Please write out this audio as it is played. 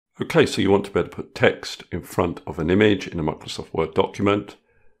Okay, so you want to be able to put text in front of an image in a Microsoft Word document.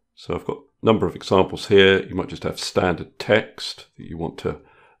 So I've got a number of examples here. You might just have standard text that you want to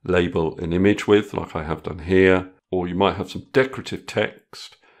label an image with, like I have done here. Or you might have some decorative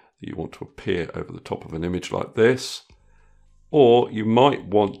text that you want to appear over the top of an image like this. Or you might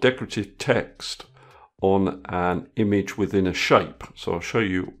want decorative text on an image within a shape. So I'll show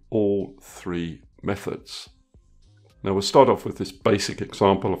you all three methods. Now we'll start off with this basic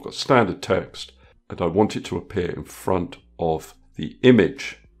example. I've got standard text and I want it to appear in front of the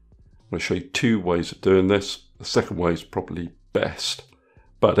image. I'm going to show you two ways of doing this. The second way is probably best.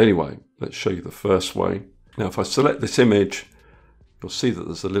 But anyway, let's show you the first way. Now if I select this image, you'll see that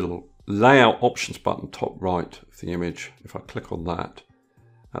there's a little layout options button top right of the image. If I click on that,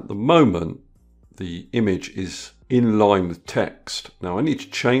 at the moment the image is in line with text. Now I need to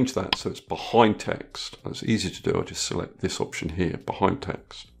change that so it's behind text. That's easy to do. I just select this option here, behind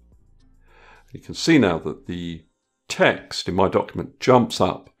text. You can see now that the text in my document jumps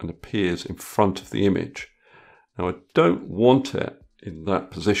up and appears in front of the image. Now I don't want it in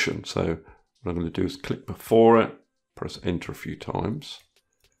that position, so what I'm going to do is click before it, press enter a few times.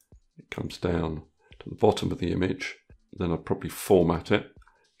 It comes down to the bottom of the image. Then I'll probably format it,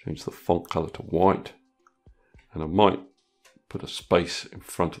 change the font color to white, and I might put a space in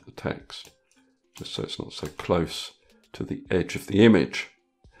front of the text, just so it's not so close to the edge of the image.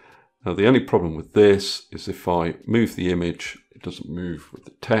 Now the only problem with this is if I move the image, it doesn't move with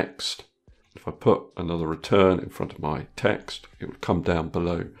the text. If I put another return in front of my text, it would come down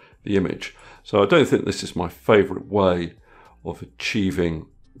below the image. So I don't think this is my favorite way of achieving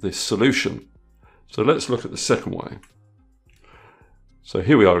this solution. So let's look at the second way. So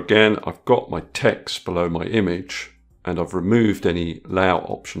here we are again. I've got my text below my image and I've removed any layout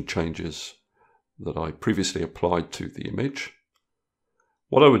option changes that I previously applied to the image.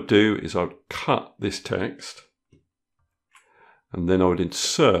 What I would do is I would cut this text and then I would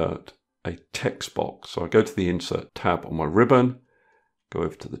insert a text box. So I go to the Insert tab on my ribbon, go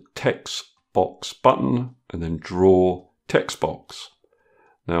over to the Text Box button and then draw Text Box.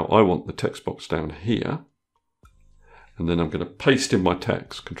 Now I want the text box down here. And then I'm going to paste in my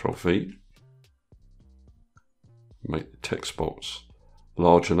text, Control V. Make the text box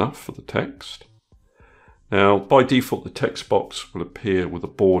large enough for the text. Now, by default, the text box will appear with a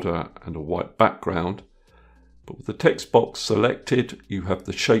border and a white background. But with the text box selected, you have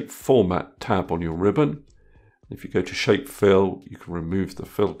the Shape Format tab on your ribbon. If you go to Shape Fill, you can remove the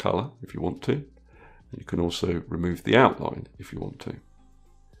fill color if you want to. And you can also remove the outline if you want to.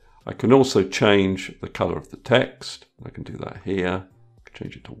 I can also change the color of the text. I can do that here. I can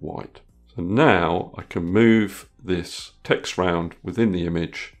change it to white. So now I can move this text round within the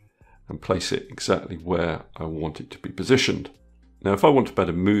image and place it exactly where I want it to be positioned. Now if I want to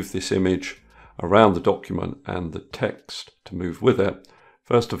better move this image around the document and the text to move with it,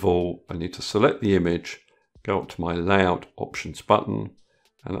 first of all I need to select the image, go up to my layout options button,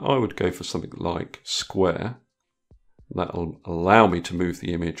 and I would go for something like square. That'll allow me to move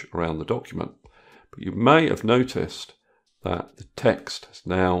the image around the document. But you may have noticed that the text has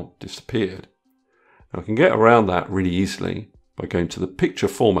now disappeared. Now I can get around that really easily by going to the Picture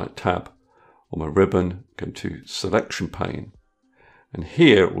Format tab on my ribbon, go to Selection pane, and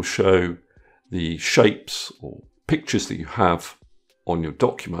here it will show the shapes or pictures that you have on your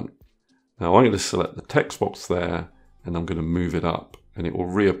document. Now I'm going to select the text box there and I'm going to move it up and it will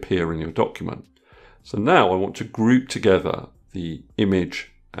reappear in your document. So now I want to group together the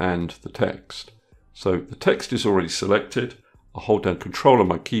image and the text. So the text is already selected. I'll hold down Control on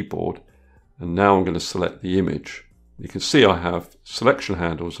my keyboard and now I'm going to select the image. You can see I have selection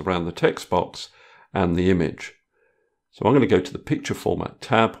handles around the text box and the image. So I'm going to go to the Picture Format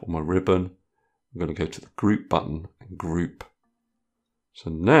tab on my ribbon. I'm going to go to the Group button and group.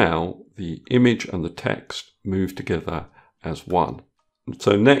 So now the image and the text move together as one.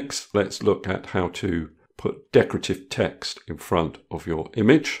 So next, let's look at how to put decorative text in front of your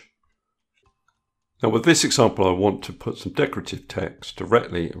image. Now with this example, I want to put some decorative text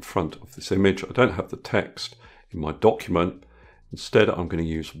directly in front of this image. I don't have the text in my document. Instead, I'm going to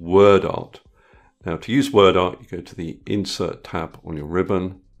use WordArt. Now to use WordArt, you go to the Insert tab on your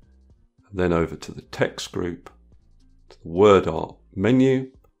ribbon, and then over to the Text group, to the WordArt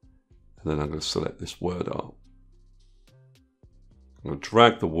menu, and then I'm going to select this WordArt. I'm going to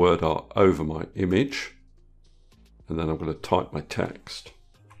drag the WordArt over my image and then I'm going to type my text.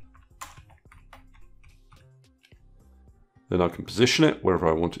 Then I can position it wherever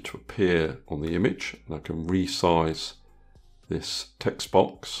I want it to appear on the image, and I can resize this text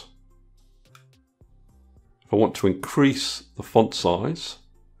box. If I want to increase the font size,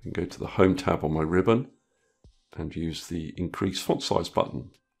 and go to the Home tab on my ribbon and use the Increase Font Size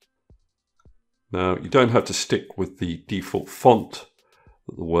button. Now, you don't have to stick with the default font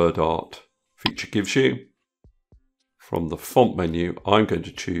that the WordArt feature gives you. From the font menu, I'm going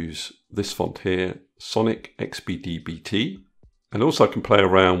to choose this font here, Sonic XBDBT. And also I can play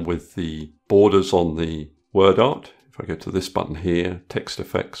around with the borders on the WordArt. If I go to this button here, Text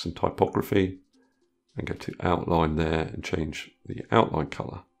Effects and Typography, and go to Outline there and change the outline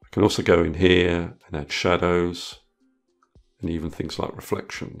color. I can also go in here and add shadows and even things like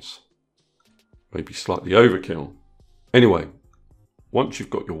reflections. Maybe slightly overkill. Anyway, once you've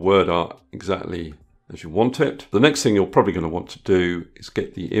got your WordArt exactly as you want it, the next thing you're probably going to want to do is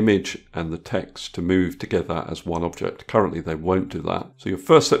get the image and the text to move together as one object. Currently they won't do that. So your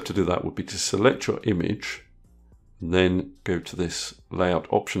first step to do that would be to select your image and then go to this Layout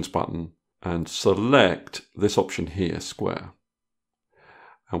Options button and select this option here, Square.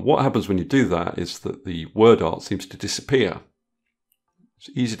 And what happens when you do that is that the WordArt seems to disappear. It's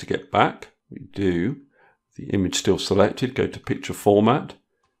easy to get back. What you do, the image still selected, go to Picture Format,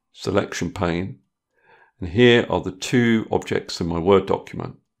 Selection pane, and here are the two objects in my Word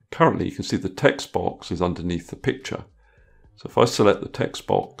document. Currently you can see the text box is underneath the picture. So if I select the text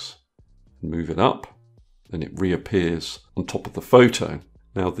box and move it up, then it reappears on top of the photo.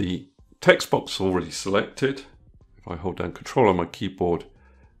 Now the text box is already selected. If I hold down Control on my keyboard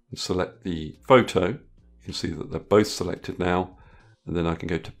and select the photo, you can see that they're both selected now. And then I can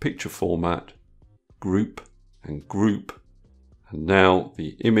go to Picture Format, Group, and Group. And now the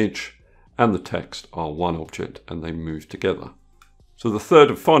image and the text are one object and they move together. So the third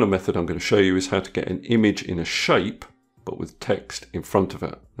and final method I'm going to show you is how to get an image in a shape, but with text in front of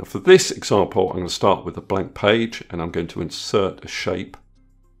it. Now for this example, I'm going to start with a blank page and I'm going to insert a shape.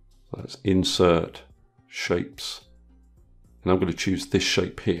 So that's Insert, Shapes. And I'm going to choose this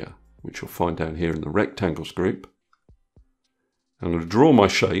shape here, which you'll find down here in the Rectangles group. I'm going to draw my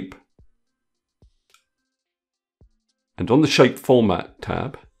shape. And on the Shape Format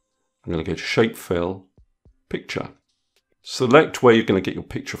tab, I'm going to go to Shape Fill, Picture. Select where you're going to get your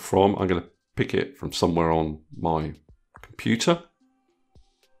picture from. I'm going to pick it from somewhere on my computer.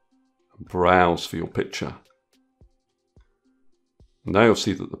 Browse for your picture. Now you'll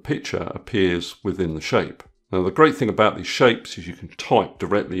see that the picture appears within the shape. Now the great thing about these shapes is you can type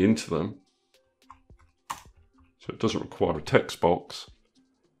directly into them. So it doesn't require a text box.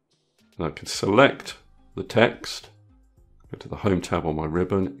 And I can select the text, go to the Home tab on my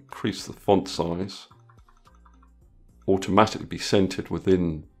ribbon, increase the font size, automatically be centered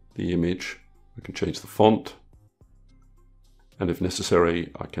within the image. I can change the font. And if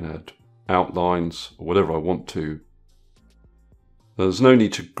necessary, I can add outlines or whatever I want to. There's no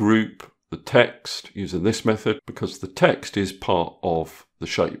need to group the text using this method because the text is part of the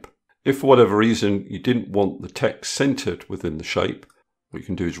shape. If for whatever reason you didn't want the text centered within the shape, what you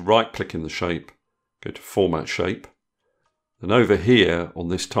can do is right click in the shape, go to Format Shape, then over here on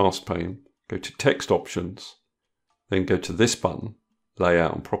this task pane, go to Text Options, then go to this button,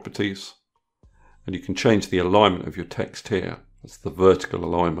 Layout and Properties, and you can change the alignment of your text here. That's the vertical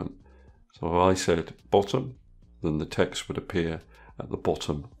alignment. So if I said bottom, then the text would appear at the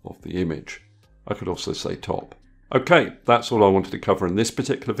bottom of the image. I could also say top. Okay, that's all I wanted to cover in this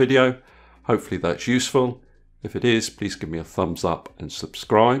particular video. Hopefully that's useful. If it is, please give me a thumbs up and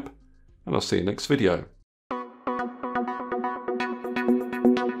subscribe, and I'll see you next video.